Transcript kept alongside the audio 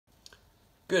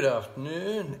Good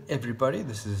afternoon, everybody.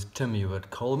 This is Tim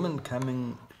Hewitt-Coleman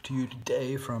coming to you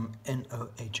today from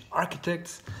NOH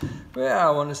Architects, where I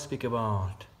want to speak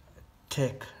about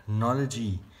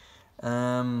technology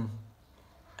and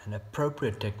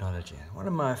appropriate technology. One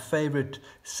of my favorite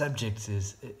subjects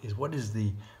is what is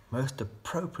the most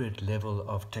appropriate level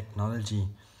of technology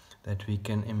that we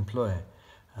can employ.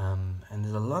 And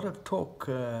there's a lot of talk.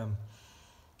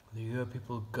 You hear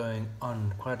people going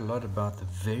on quite a lot about the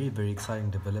very, very exciting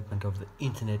development of the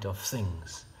Internet of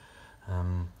Things.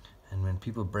 And when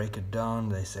people break it down,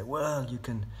 they say, well, you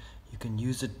can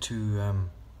use it to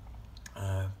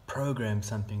program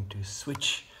something to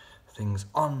switch things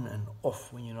on and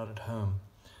off when you're not at home.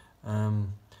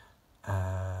 And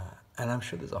I'm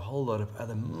sure there's a whole lot of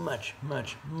other much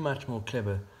more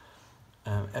clever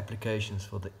applications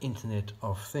for the Internet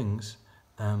of Things.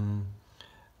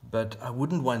 But I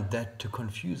wouldn't want that to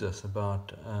confuse us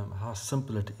about how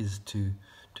simple it is to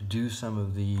do some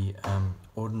of the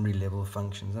ordinary level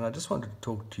functions. And I just wanted to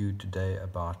talk to you today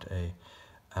about a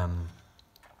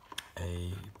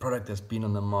product that's been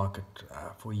on the market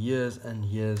for years and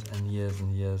years and years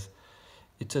and years.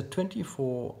 It's a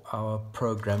 24-hour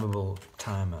programmable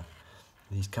timer.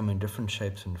 These come in different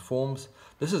shapes and forms.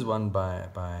 This is one by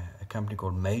a company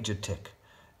called Major Tech.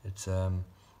 It's a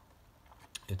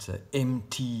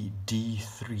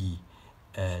MTD3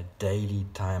 daily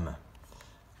timer.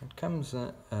 It comes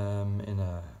in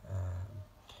a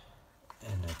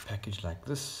package like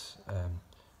this.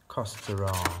 Costs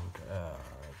around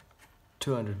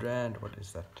 200 Rand. What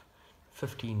is that?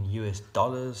 $15 US. See,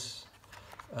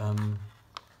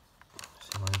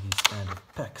 one of these standard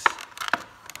packs.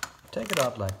 Take it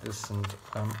out like this, and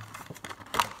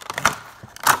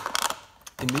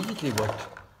immediately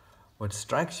what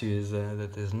strikes you is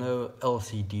that there's no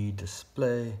LCD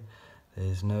display,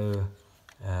 there's no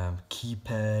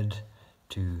keypad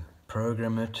to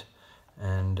program it,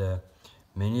 and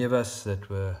many of us that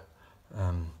were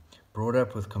brought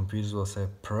up with computers will say,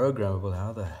 programmable,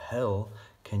 how the hell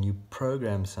can you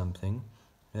program something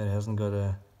that hasn't got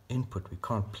an input? We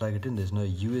can't plug it in, there's no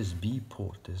USB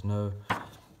port, there's no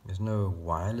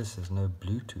wireless, there's no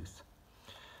Bluetooth.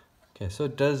 Okay, so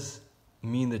it does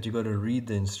mean that you've got to read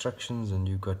the instructions and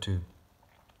you've got to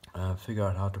figure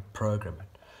out how to program it.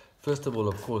 First of all,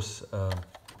 of course,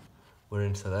 we're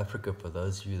in South Africa for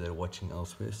those of you that are watching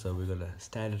elsewhere, so we've got a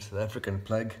standard South African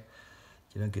plug.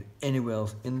 You don't get anywhere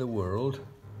else in the world.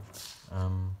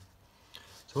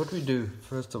 So what we do,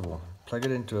 first of all, plug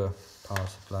it into a power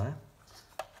supply.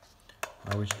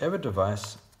 Now, whichever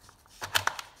device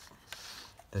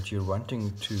that you're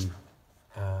wanting to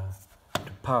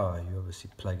power, you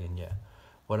obviously plug in here.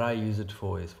 What I use it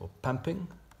for is for pumping,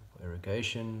 for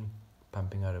irrigation,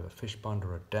 pumping out of a fish pond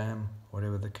or a dam,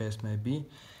 whatever the case may be.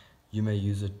 You may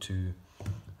use it to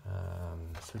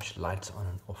switch lights on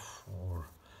and off, or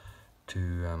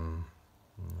to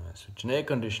switch an air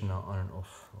conditioner on and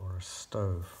off, or a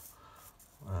stove.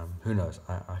 Who knows?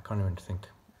 I can't even think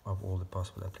of all the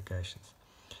possible applications.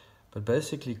 But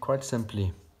basically, quite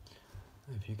simply,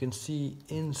 if you can see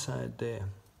inside there,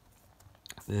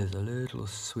 there's a little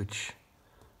switch,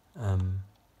 and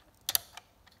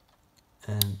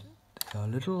there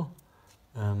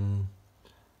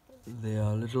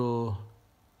are little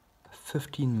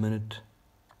 15-minute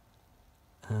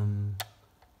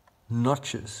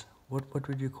notches. What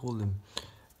would you call them?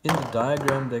 In the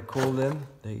diagram, they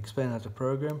explain how to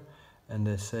program, and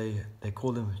they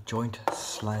call them joint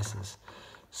slices.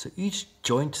 So each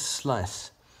joint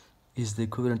slice is the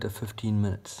equivalent of 15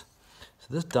 minutes. So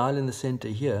this dial in the center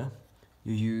here,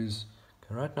 you use,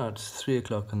 right now it's 3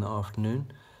 o'clock in the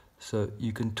afternoon, so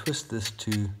you can twist this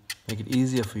to make it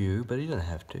easier for you, but you don't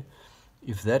have to.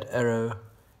 If that arrow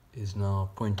is now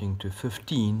pointing to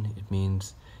 15, it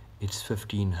means it's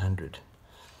 1500.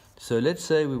 So let's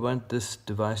say we want this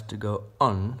device to go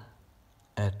on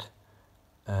at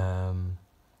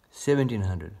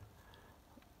 1700.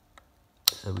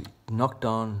 So we knock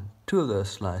down 2 of those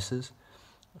slices.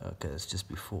 Okay, that's just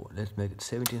before. Let's make it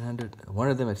 1700. One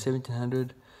of them at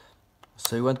 1700.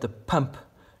 So you want the pump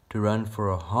to run for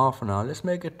a half an hour. Let's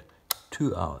make it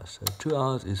 2 hours. So 2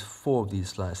 hours is 4 of these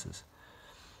slices.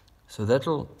 So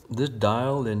this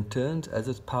dial then turns as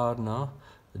it's powered now.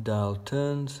 The dial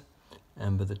turns,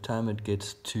 and by the time it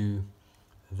gets to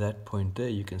that point there,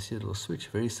 you can see it'll switch.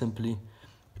 Very simply,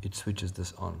 it switches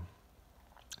this on.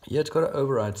 Here it's got an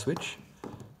override switch.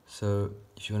 So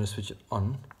if you want to switch it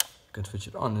on, you can switch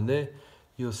it on, and there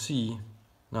you'll see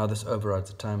now this overrides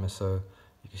the timer. So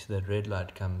you can see that red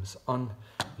light comes on.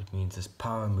 It means there's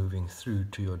power moving through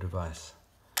to your device.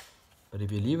 But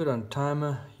if you leave it on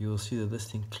timer, you'll see that this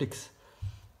thing clicks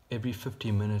every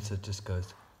 50 minutes it just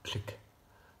goes click.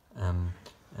 And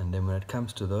then when it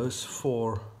comes to those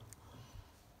 4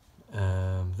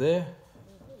 there,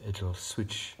 it will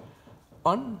switch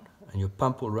on and your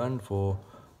pump will run for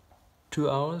 2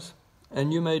 hours,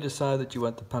 and you may decide that you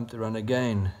want the pump to run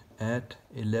again at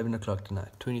 11 o'clock tonight,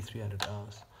 2300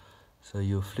 hours. So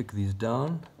you'll flick these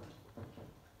down.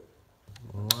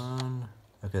 1,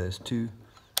 okay, there's 2,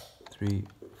 3,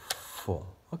 4.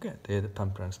 Okay, there the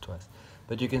pump runs twice.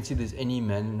 But you can see there's any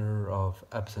manner of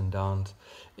ups and downs.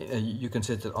 You can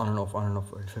set it on and off for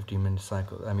a 15-minute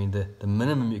cycle. I mean, the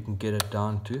minimum you can get it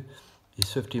down to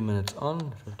is 15 minutes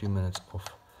on, 15 minutes off.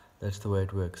 That's the way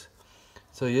it works.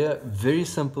 So yeah, very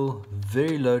simple,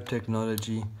 very low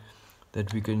technology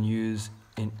that we can use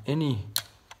in any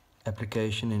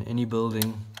application, in any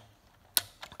building.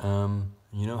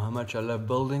 You know how much I love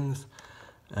buildings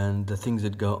and the things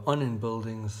that go on in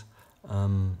buildings,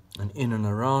 and in and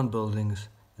around buildings,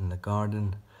 in the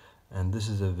garden. And this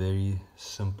is a very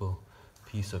simple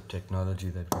piece of technology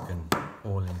that we can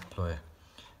all employ.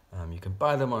 You can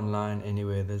buy them online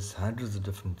anywhere. There's hundreds of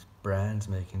different brands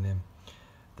making them.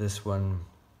 This one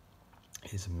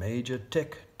is Major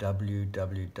Tech,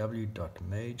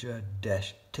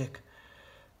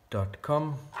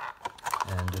 www.major-tech.com,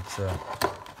 and it's a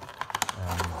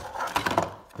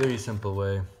very simple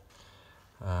way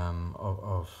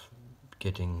of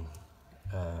getting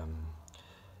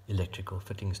electrical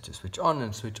fittings to switch on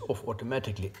and switch off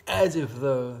automatically, as if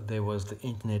though there was the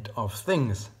Internet of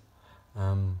Things.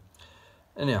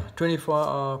 Anyhow,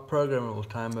 24-hour programmable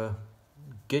timer.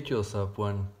 Get yourself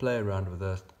one, play around with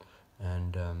it,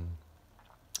 and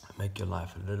make your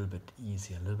life a little bit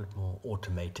easier, a little bit more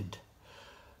automated.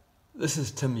 This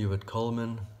is Tim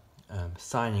Hewitt-Coleman,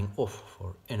 signing off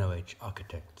for NOH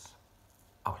Architects.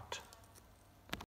 Out.